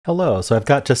Hello, so I've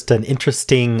got just an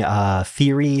interesting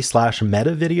theory slash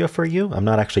meta video for you. I'm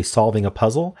not actually solving a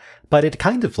puzzle, but it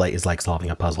kind of is like solving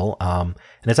a puzzle. And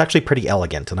it's actually pretty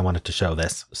elegant, and I wanted to show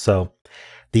this. So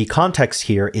the context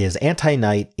here is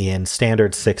anti-knight in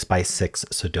standard 6x6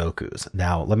 Sudokus.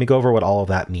 Now, let me go over what all of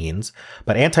that means.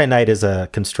 But anti-knight is a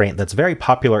constraint that's very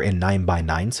popular in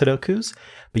 9x9 Sudokus,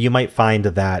 but you might find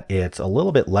that it's a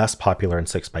little bit less popular in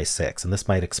 6x6, and this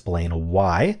might explain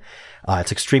why.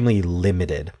 It's extremely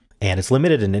limited, and it's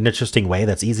limited in an interesting way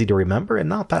that's easy to remember and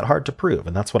not that hard to prove,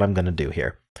 and that's what I'm going to do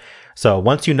here. So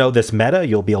once you know this meta,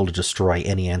 you'll be able to destroy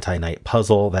any anti-knight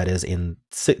puzzle that is in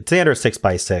standard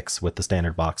 6x6 with the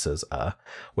standard boxes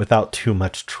without too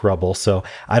much trouble. So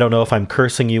I don't know if I'm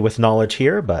cursing you with knowledge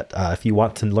here, but if you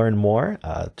want to learn more,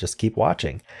 just keep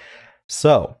watching.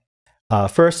 So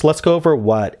first, let's go over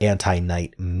what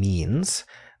anti-knight means.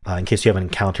 In case you haven't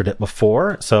encountered it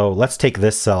before. So let's take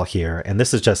this cell here, and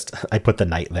this is just, I put the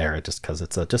knight there just because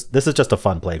it's this is just a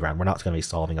fun playground. We're not going to be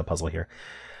solving a puzzle here,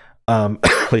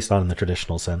 at least not in the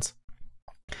traditional sense.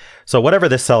 So whatever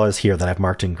this cell is here that I've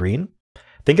marked in green,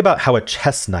 think about how a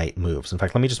chess knight moves. In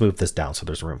fact, let me just move this down so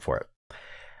there's room for it.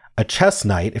 A chess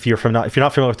knight, if you're not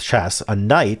familiar with chess, a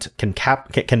knight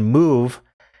can move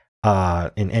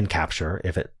in capture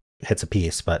if it hits a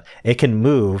piece, but it can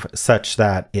move such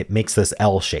that it makes this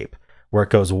L shape where it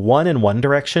goes one in one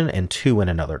direction and two in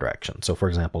another direction. So for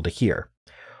example, to here,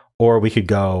 or we could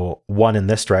go one in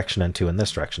this direction and two in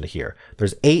this direction to here.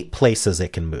 There's 8 places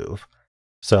it can move.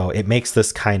 So it makes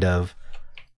this kind of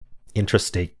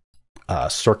interesting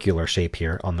circular shape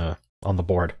here on the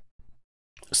board.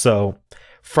 So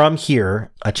from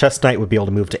here, a chess knight would be able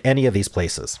to move to any of these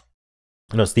places.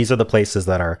 Notice these are the places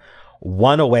that are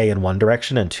 1 away in one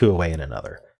direction and 2 away in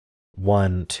another.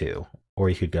 1, 2. Or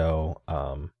you could go,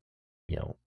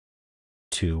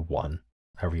 2, 1,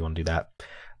 however you want to do that.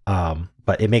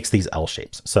 But it makes these L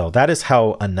shapes. So that is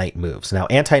how a knight moves. Now,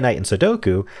 anti-knight in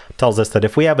Sudoku tells us that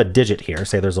if we have a digit here,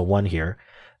 say there's a 1 here,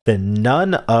 then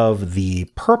none of the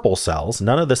purple cells,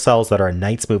 none of the cells that are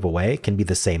knights move away can be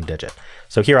the same digit.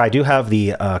 So here I do have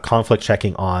the conflict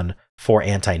checking on for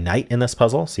anti-knight in this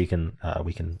puzzle, so you can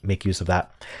we can make use of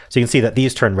that. So you can see that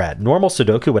these turn red. Normal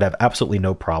Sudoku would have absolutely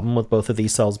no problem with both of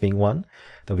these cells being 1.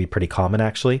 That would be pretty common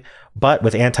actually. But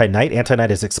with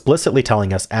anti-knight is explicitly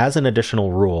telling us as an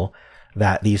additional rule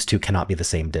that these two cannot be the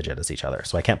same digit as each other.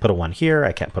 So I can't put a 1 here,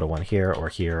 I can't put a 1 here, or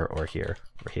here, or here,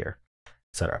 or here,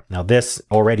 etc. Now this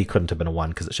already couldn't have been a 1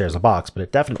 because it shares a box, but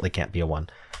it definitely can't be a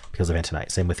 1 because of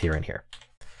anti-knight. Same with here and here.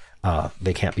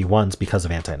 They can't be 1s because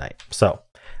of anti-knight. So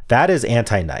that is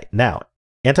anti-knight. Now,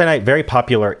 anti-knight, very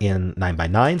popular in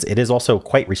 9x9s. It is also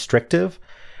quite restrictive.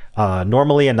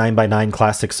 Normally a 9x9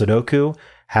 classic Sudoku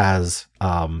has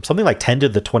something like 10 to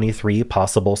the 23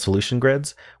 possible solution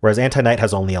grids, whereas anti-knight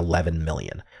has only 11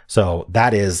 million. So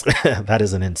that is that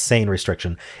is an insane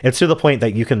restriction. It's to the point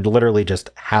that you can literally just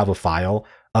have a file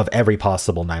of every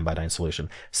possible 9x9 solution.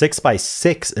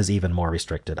 6x6 is even more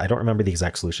restricted. I don't remember the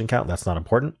exact solution count. That's not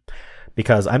important,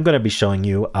 because I'm going to be showing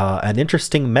you an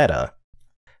interesting meta.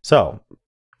 So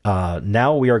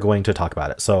now we are going to talk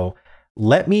about it. So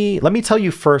let me tell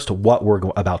you first what we're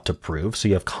about to prove, so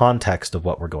you have context of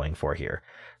what we're going for here.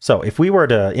 So if we were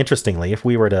to, interestingly, if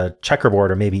we were to checkerboard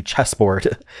or maybe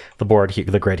chessboard the board here,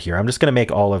 the grid here, I'm just going to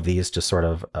make all of these just sort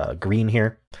of green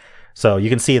here. So you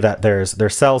can see that there's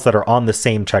cells that are on the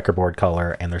same checkerboard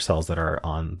color and there's cells that are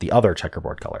on the other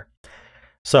checkerboard color.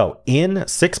 So in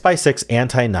 6x6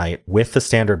 anti-knight with the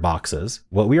standard boxes,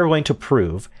 what we are going to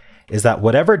prove is that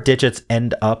whatever digits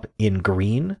end up in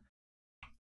green,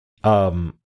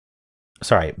 the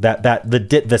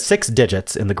 6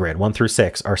 digits in the grid, 1 through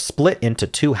 6, are split into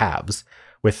 2 halves,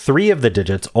 with 3 of the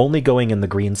digits only going in the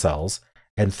green cells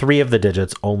and 3 of the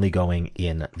digits only going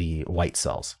in the white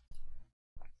cells.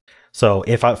 So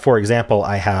if, for example,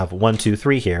 I have 1, 2,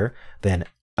 3 here, then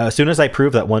as soon as I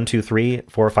prove that 1, 2, 3,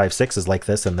 4, 5, 6 is like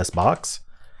this in this box,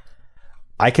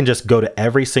 I can just go to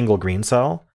every single green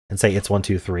cell and say it's 1,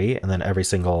 2, 3, and then every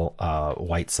single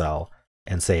white cell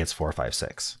and say it's 4, 5,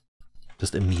 6,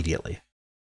 just immediately.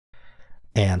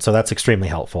 And so that's extremely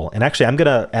helpful. And actually, I'm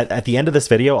going to, at the end of this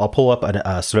video, I'll pull up a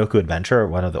Sudoku Adventure,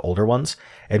 one of the older ones,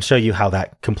 and show you how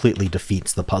that completely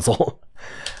defeats the puzzle.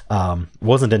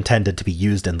 Wasn't intended to be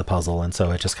used in the puzzle, and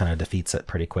so it just kind of defeats it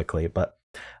pretty quickly. But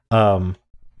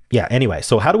yeah, anyway,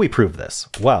 so how do we prove this?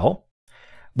 Well,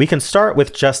 we can start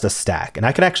with just a stack, and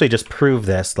I can actually just prove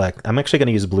this. Like, I'm actually going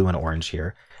to use blue and orange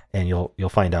here, and you'll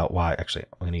find out why. Actually,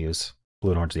 I'm going to use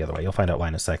blue and orange the other way. You'll find out why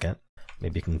in a second.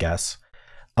 Maybe you can guess.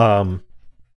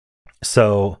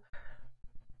 So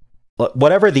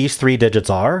whatever these 3 digits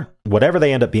are, whatever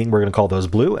they end up being, we're going to call those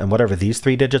blue. And whatever these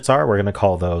 3 digits are, we're going to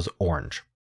call those orange.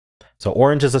 So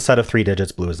orange is a set of 3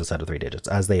 digits, blue is a set of 3 digits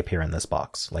as they appear in this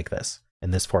box, like this,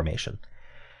 in this formation.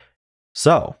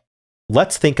 So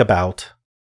let's think about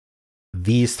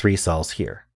these 3 cells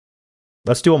here.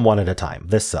 Let's do them one at a time.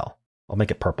 This cell, I'll make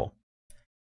it purple.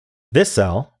 This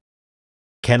cell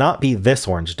cannot be this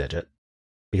orange digit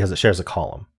because it shares a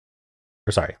column.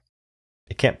 Or sorry,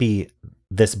 it can't be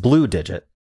this blue digit.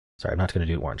 Sorry, I'm not going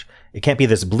to do orange. It can't be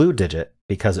this blue digit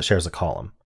because it shares a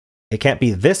column. It can't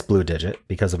be this blue digit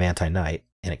because of anti-night,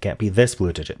 and it can't be this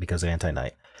blue digit because of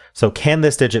anti-night. So can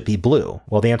this digit be blue?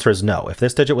 Well, the answer is no. If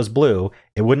this digit was blue,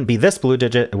 it wouldn't be this blue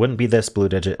digit, it wouldn't be this blue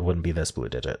digit, it wouldn't be this blue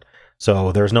digit.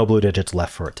 So there's no blue digits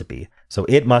left for it to be. So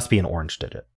it must be an orange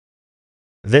digit.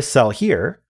 This cell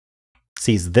here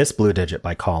sees this blue digit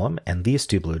by column and these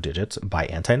 2 blue digits by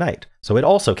anti-night. So it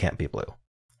also can't be blue.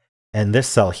 And this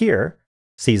cell here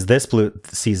sees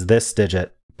this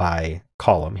digit by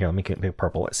column. Here, let me make it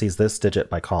purple. It sees this digit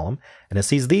by column, and it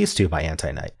sees these 2 by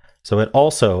anti-night. So it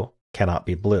also cannot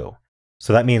be blue.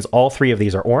 So that means all 3 of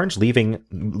these are orange,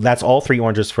 that's all 3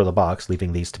 oranges for the box,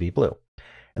 leaving these to be blue.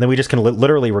 And then we just can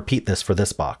literally repeat this for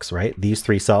this box, right? These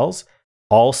 3 cells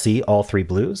all see all 3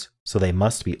 blues, so they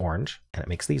must be orange, and it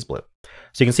makes these blue.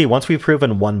 So you can see once we've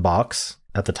proven one box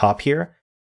at the top here,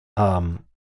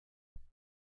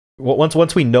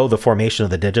 once we know the formation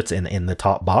of the digits in the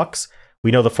top box,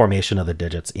 we know the formation of the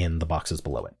digits in the boxes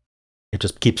below it. It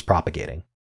just keeps propagating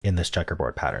in this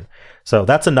checkerboard pattern. So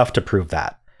that's enough to prove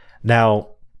that. Now,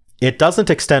 it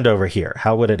doesn't extend over here.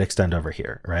 How would it extend over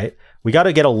here, right? We got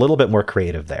to get a little bit more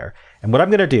creative there. And what I'm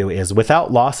going to do is,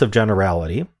 without loss of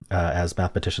generality, as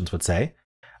mathematicians would say,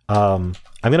 I'm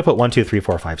going to put 1, 2, 3,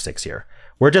 4, 5, 6 here.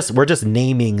 We're just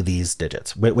naming these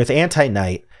digits. With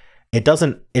anti-night, it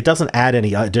doesn't add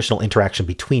any additional interaction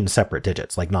between separate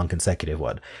digits like non-consecutive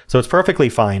would. So it's perfectly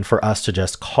fine for us to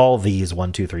just call these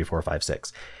 1, 2, 3, 4, 5,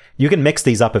 6. You can mix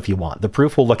these up if you want. The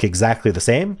proof will look exactly the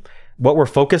same. What we're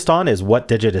focused on is what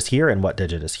digit is here and what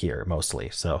digit is here mostly.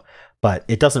 So, but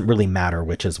it doesn't really matter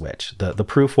which is which. The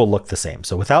proof will look the same.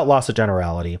 So without loss of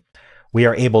generality, we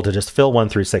are able to just fill 1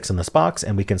 through 6 in this box,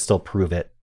 and we can still prove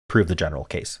the general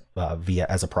case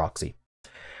as a proxy.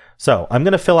 So I'm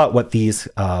going to fill out what these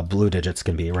blue digits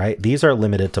can be, right? These are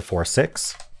limited to 4,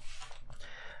 6,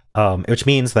 which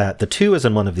means that the 2 is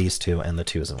in one of these 2 and the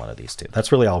 2 is in one of these 2.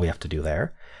 That's really all we have to do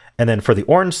there. And then for the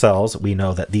orange cells, we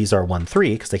know that these are 1,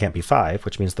 3 because they can't be 5,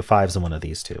 which means the 5's in one of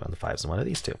these 2 and the 5's in one of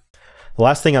these 2. The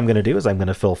last thing I'm going to do is I'm going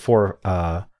to fill 4,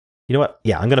 you know what?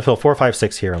 Yeah, I'm going to fill 4, 5,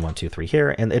 6 here and 1, 2, 3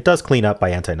 here. And it does clean up by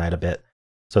anti-night a bit.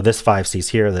 So this 5 sees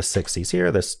here, this 6 sees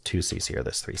here, this 2 sees here,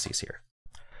 this 3 sees here.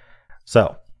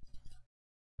 So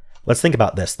let's think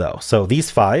about this though. So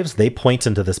these 5s, they point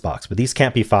into this box, but these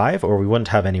can't be 5 or we wouldn't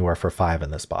have anywhere for 5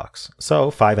 in this box. So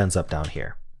 5 ends up down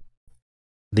here.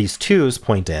 These 2s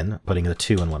point in, putting the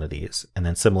 2 in one of these. And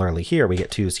then similarly here, we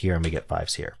get 2s here and we get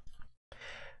 5s here.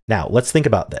 Now let's think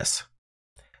about this.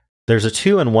 There's a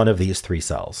 2 in one of these 3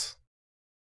 cells.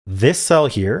 This cell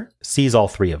here sees all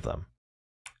 3 of them.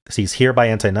 It sees here by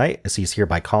anti-night, it sees here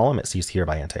by column, it sees here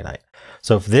by anti-night.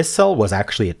 So if this cell was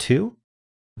actually a 2,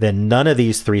 then none of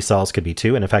these 3 cells could be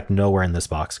 2. And in fact, nowhere in this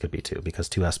box could be 2 because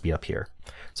 2 has to be up here.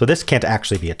 So this can't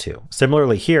actually be a 2.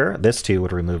 Similarly here, this 2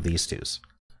 would remove these 2's.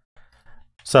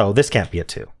 So this can't be a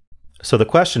 2. So the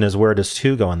question is, where does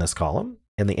 2 go in this column?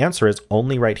 And the answer is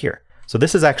only right here. So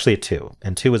this is actually a 2,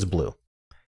 and 2 is blue.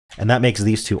 And that makes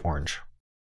these 2 orange.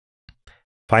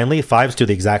 Finally, 5s do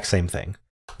the exact same thing.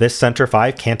 This center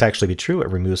 5 can't actually be true. It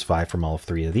removes 5 from all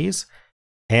 3 of these.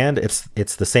 And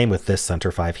it's the same with this center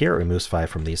 5 here. It removes 5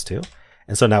 from these 2.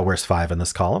 And so now where's 5 in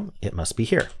this column? It must be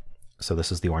here. So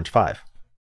this is the orange 5.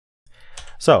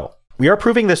 So we are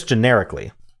proving this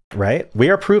generically, right? We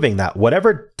are proving that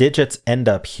whatever digits end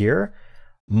up here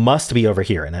must be over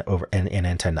here in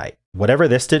anti-night. Whatever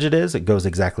this digit is, it goes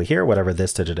exactly here. Whatever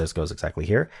this digit is, goes exactly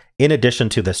here, in addition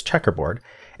to this checkerboard.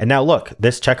 And now look,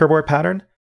 this checkerboard pattern,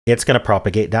 it's going to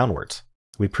propagate downwards.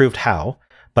 We proved how,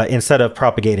 but instead of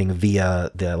propagating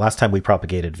via the last time we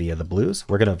propagated via the blues,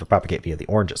 we're going to propagate via the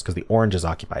oranges because the oranges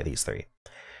occupy these 3.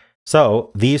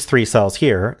 So these 3 cells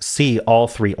here see all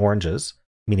 3 oranges,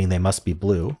 meaning they must be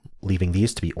blue, leaving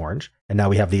these to be orange. And now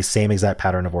we have the same exact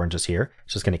pattern of oranges here.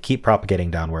 It's just going to keep propagating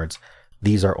downwards.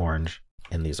 These are orange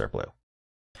and these are blue.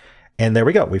 And there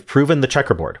we go. We've proven the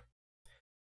checkerboard.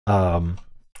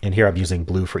 And here I'm using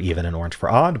blue for even and orange for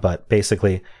odd, but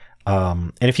basically,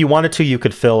 and if you wanted to, you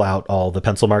could fill out all the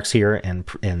pencil marks here, and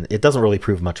it doesn't really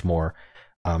prove much more.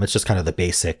 It's just kind of the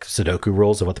basic Sudoku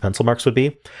rules of what the pencil marks would be.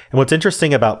 And what's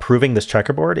interesting about proving this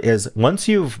checkerboard is once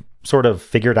you've sort of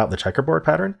figured out the checkerboard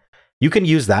pattern, you can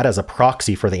use that as a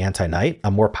proxy for the anti-knight,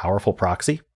 a more powerful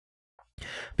proxy,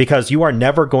 because you are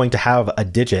never going to have a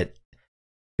digit.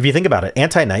 If you think about it,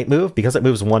 anti-knight move, because it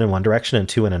moves 1 in one direction and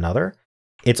 2 in another,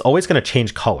 it's always going to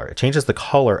change color. It changes the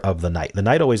color of the knight. The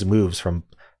knight always moves from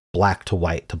black to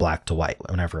white to black to white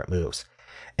whenever it moves.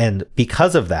 And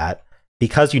because of that,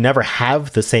 because you never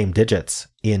have the same digits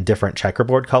in different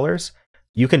checkerboard colors,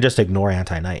 you can just ignore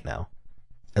anti-knight now,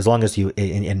 as long as you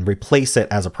and replace it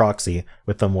as a proxy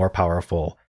with the more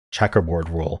powerful checkerboard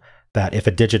rule that if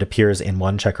a digit appears in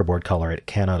one checkerboard color, it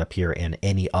cannot appear in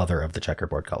any other of the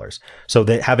checkerboard colors. So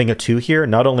that having a 2 here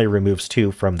not only removes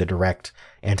 2 from the direct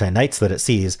anti-knights that it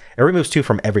sees, it removes 2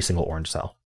 from every single orange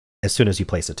cell as soon as you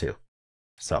place a 2.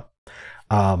 So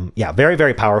yeah, very,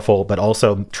 very powerful, but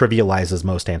also trivializes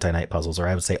most anti-knight puzzles, or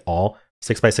I would say all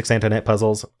 6x6 anti-knight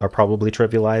puzzles are probably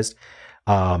trivialized.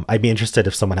 I'd be interested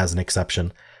if someone has an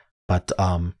exception, but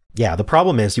yeah, the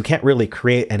problem is you can't really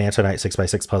create an anti-knight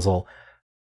 6x6 puzzle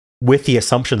with the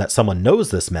assumption that someone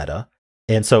knows this meta,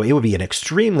 and so it would be an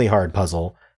extremely hard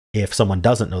puzzle if someone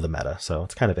doesn't know the meta, so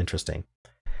it's kind of interesting.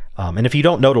 And if you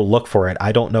don't know to look for it,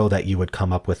 I don't know that you would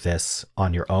come up with this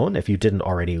on your own if you didn't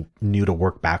already know to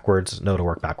work backwards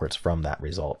from that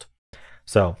result.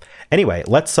 So anyway,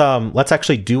 let's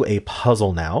actually do a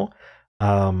puzzle now,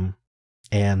 and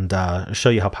show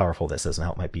you how powerful this is and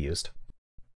how it might be used.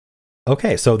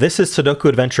 Okay, so this is Sudoku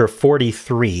Adventure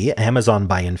 43, Amazon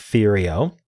by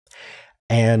Inferio.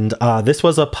 And this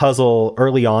was a puzzle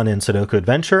early on in Sudoku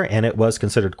Adventure, and it was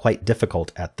considered quite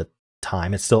difficult at the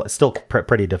time. It's still a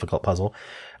pretty difficult puzzle.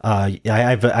 I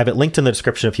have it linked in the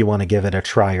description if you want to give it a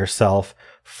try yourself.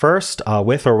 First,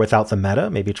 with or without the meta.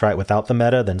 Maybe try it without the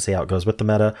meta, then see how it goes with the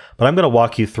meta. But I'm going to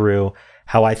walk you through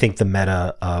how I think the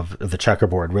meta of the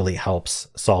checkerboard really helps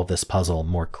solve this puzzle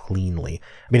more cleanly.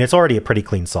 I mean, it's already a pretty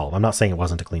clean solve. I'm not saying it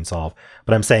wasn't a clean solve,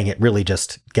 but I'm saying it really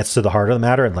just gets to the heart of the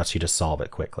matter and lets you just solve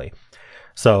it quickly.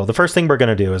 So the first thing we're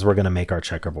going to do is we're going to make our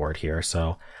checkerboard here.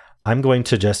 So I'm going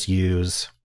to just use,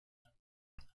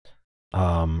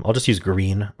 I'll just use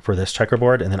green for this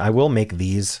checkerboard, and then I will make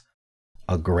these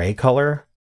a gray color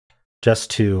just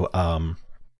to,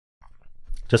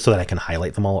 just so that I can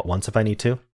highlight them all at once if I need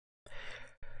to.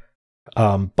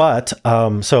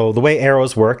 So the way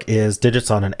arrows work is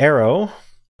digits on an arrow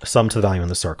sum to the value in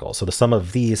the circle. So the sum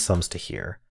of these sums to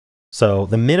here. So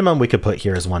the minimum we could put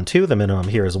here is 1, 2. The minimum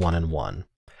here is 1 and 1.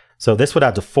 So this would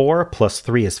add to 4 plus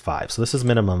 3 is 5. So this is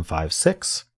minimum 5,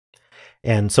 6.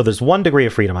 And so there's 1 degree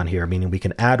of freedom on here, meaning we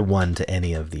can add 1 to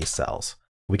any of these cells.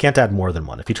 We can't add more than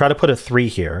 1. If you try to put a 3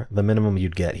 here, the minimum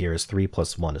you'd get here is 3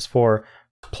 plus 1 is 4,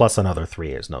 plus another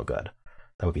 3 is no good.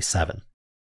 That would be 7.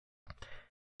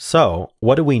 So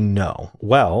what do we know?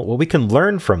 Well, what we can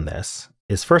learn from this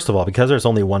is, first of all, because there's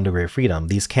only 1 degree of freedom,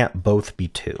 these can't both be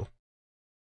 2.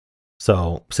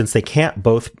 So since they can't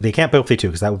both be 2,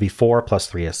 because that would be 4 plus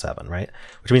 3 is 7, right?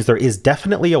 Which means there is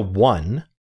definitely a 1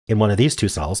 in one of these two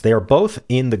cells. They are both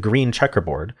in the green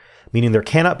checkerboard, meaning there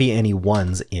cannot be any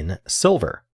 1s in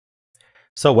silver.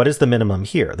 So what is the minimum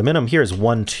here? The minimum here is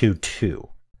 1, 2, 2.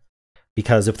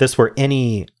 Because if this were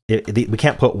any, we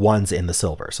can't put 1s in the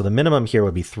silver. So the minimum here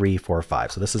would be 3, 4,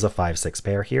 5. So this is a 5, 6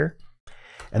 pair here.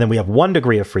 And then we have 1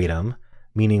 degree of freedom,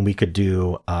 meaning we could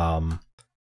do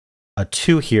a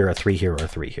 2 here, a 3 here, or a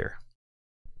 3 here.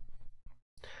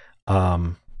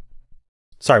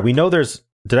 Sorry, we know there's,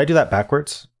 did I do that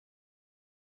backwards?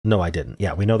 No, I didn't.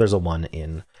 Yeah, we know there's a 1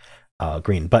 in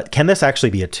green. But can this actually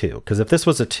be a 2? Because if this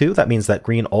was a 2, that means that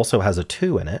green also has a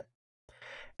 2 in it.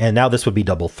 And now this would be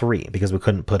double 3, because we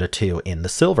couldn't put a 2 in the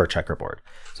silver checkerboard.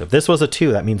 So if this was a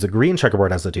 2, that means the green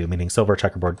checkerboard has a 2, meaning silver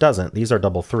checkerboard doesn't. These are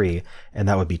double 3, and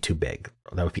that would be too big.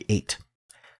 That would be 8.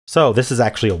 So this is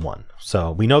actually a 1.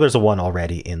 So we know there's a 1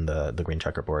 already in the green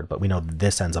checkerboard, but we know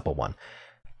this ends up a 1.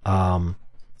 And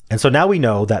so now we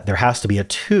know that there has to be a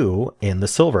 2 in the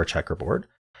silver checkerboard,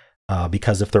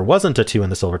 because if there wasn't a 2 in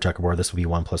the silver checkerboard, this would be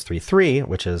 1 plus 3, 3,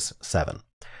 which is 7.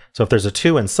 So if there's a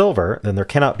 2 in silver, then there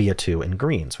cannot be a 2 in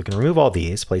green. So we can remove all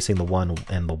these, placing the 1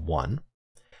 and the 1.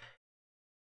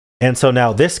 And so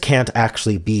now this can't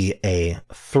actually be a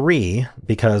 3,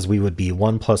 because we would be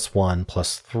 1 plus 1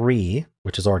 plus 3,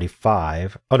 which is already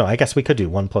 5. Oh no, I guess we could do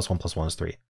 1 plus 1 plus 1 is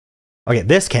 3. Okay,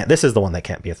 this is the one that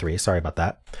can't be a 3. Sorry about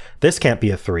that. This can't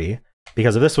be a 3,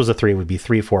 because if this was a 3, it would be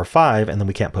 3, 4, 5, and then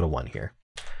we can't put a 1 here.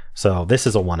 So this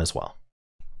is a 1 as well.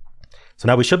 So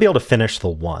now we should be able to finish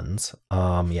the 1s.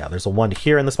 Yeah, there's a 1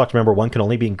 here in this box. Remember, 1 can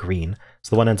only be in green.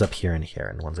 So the 1 ends up here and here,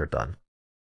 and the 1s are done.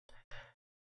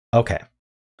 Okay,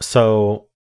 so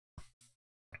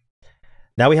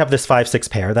now we have this 5-6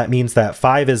 pair. That means that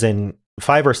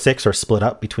 5 or 6 are split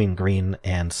up between green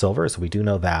and silver. So we do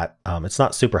know that. It's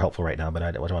not super helpful right now, but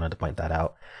I wanted to point that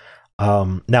out.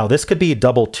 Now this could be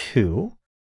double 2,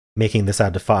 making this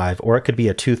add to 5, or it could be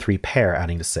a 2-3 pair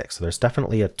adding to 6. So there's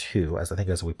definitely a 2,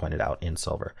 as we pointed out, in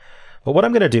silver. But what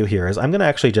I'm going to do here is I'm going to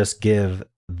actually just give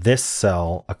this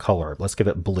cell a color. Let's give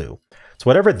it blue. So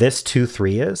whatever this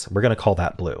 2-3 is, we're going to call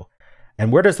that blue. And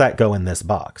where does that go in this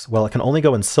box? Well, it can only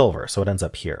go in silver, so it ends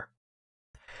up here.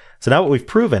 So now what we've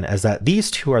proven is that these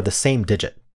two are the same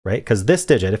digit, right? Because this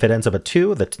digit, if it ends up a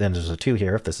 2, then there's a 2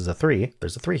 here. If this is a 3,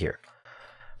 there's a 3 here.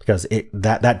 Because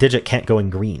that digit can't go in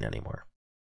green anymore.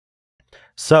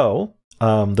 So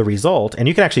the result, and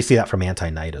you can actually see that from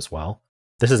anti-knight as well.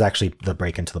 This is actually the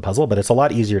break into the puzzle, but it's a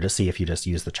lot easier to see if you just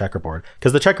use the checkerboard,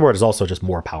 because the checkerboard is also just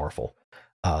more powerful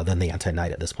than the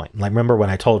anti-knight at this point. Like, remember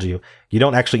when I told you, you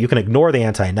can ignore the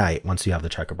anti-knight once you have the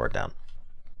checkerboard down.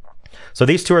 So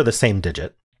these two are the same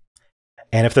digit.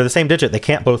 And if they're the same digit, they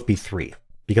can't both be 3.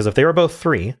 Because if they were both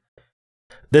 3,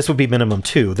 this would be minimum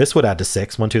 2. This would add to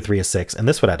 6. 1, 2, 3 is 6. And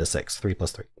this would add to 6. 3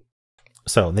 plus 3.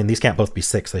 So then these can't both be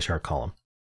 6. They share a column.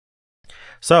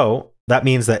 So that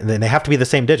means that then they have to be the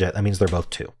same digit. That means they're both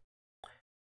 2.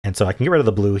 And so I can get rid of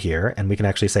the blue here, and we can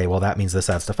actually say, well, that means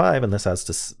this adds to 5, and this adds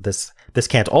to this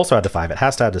can't also add to 5. It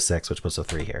has to add to 6, which puts a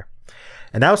 3 here.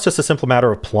 And now it's just a simple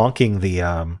matter of plonking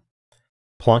the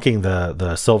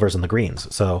silvers and the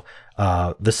greens. So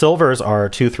the silvers are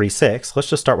 2, 3, 6. Let's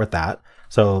just start with that.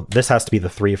 So this has to be the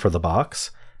 3 for the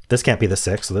box. This can't be the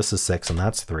 6, so this is 6, and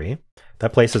that's 3.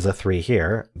 That places a 3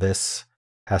 here. This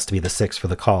has to be the 6 for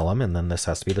the column, and then this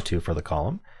has to be the 2 for the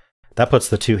column. That puts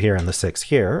the 2 here and the 6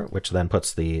 here, which then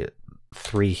puts the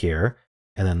 3 here,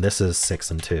 and then this is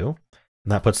 6 and 2.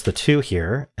 And that puts the 2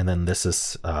 here, and then this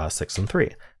is 6 and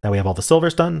 3. Now we have all the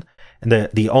silvers done, and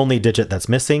the only digit that's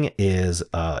missing is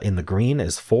in the green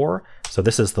is 4. So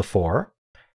this is the 4.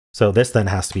 So this then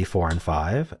has to be 4 and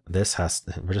 5.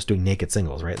 We're just doing naked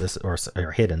singles, right? This or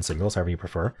hidden singles, however you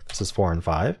prefer. This is 4 and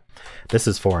 5. This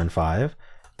is 4 and 5.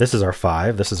 This is our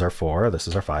 5. This is our 4. This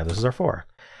is our 5. This is our 4.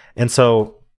 And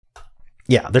so,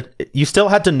 yeah, you still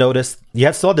had to notice,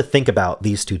 you still had to think about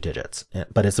these two digits,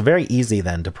 but it's very easy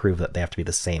then to prove that they have to be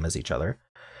the same as each other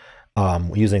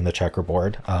using the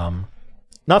checkerboard.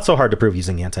 Not so hard to prove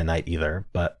using anti-knight either,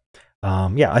 but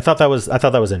yeah, I thought that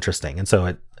was interesting, and so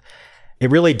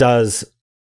it really does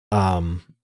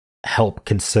help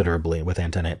considerably with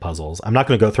anti-knight puzzles. I'm not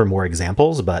going to go through more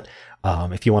examples, but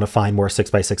if you want to find more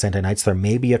 6x6 anti-knights, there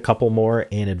may be a couple more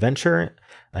in Adventure,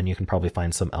 and you can probably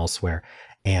find some elsewhere.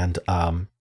 And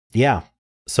yeah,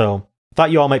 so thought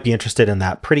you all might be interested in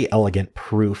that pretty elegant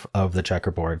proof of the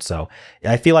checkerboard. So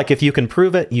I feel like if you can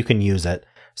prove it, you can use it.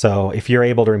 So if you're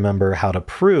able to remember how to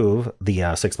prove the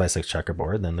 6x6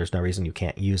 checkerboard, then there's no reason you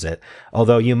can't use it.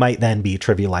 Although you might then be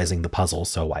trivializing the puzzle,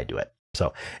 so why do it?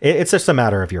 So it's just a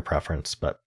matter of your preference.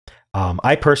 But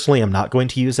I personally am not going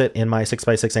to use it in my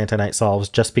 6x6 anti-knight solves,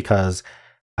 just because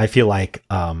I feel like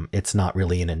it's not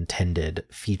really an intended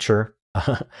feature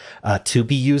to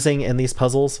be using in these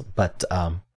puzzles. But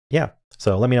yeah,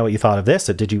 so let me know what you thought of this.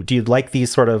 Do you like these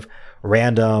sort of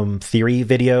random theory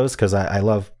videos? Because I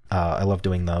love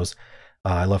doing those.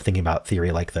 I love thinking about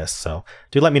theory like this. So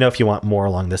do let me know if you want more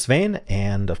along this vein.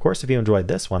 And of course, if you enjoyed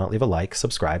this, why not leave a like,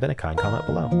 subscribe, and a kind comment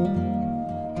below.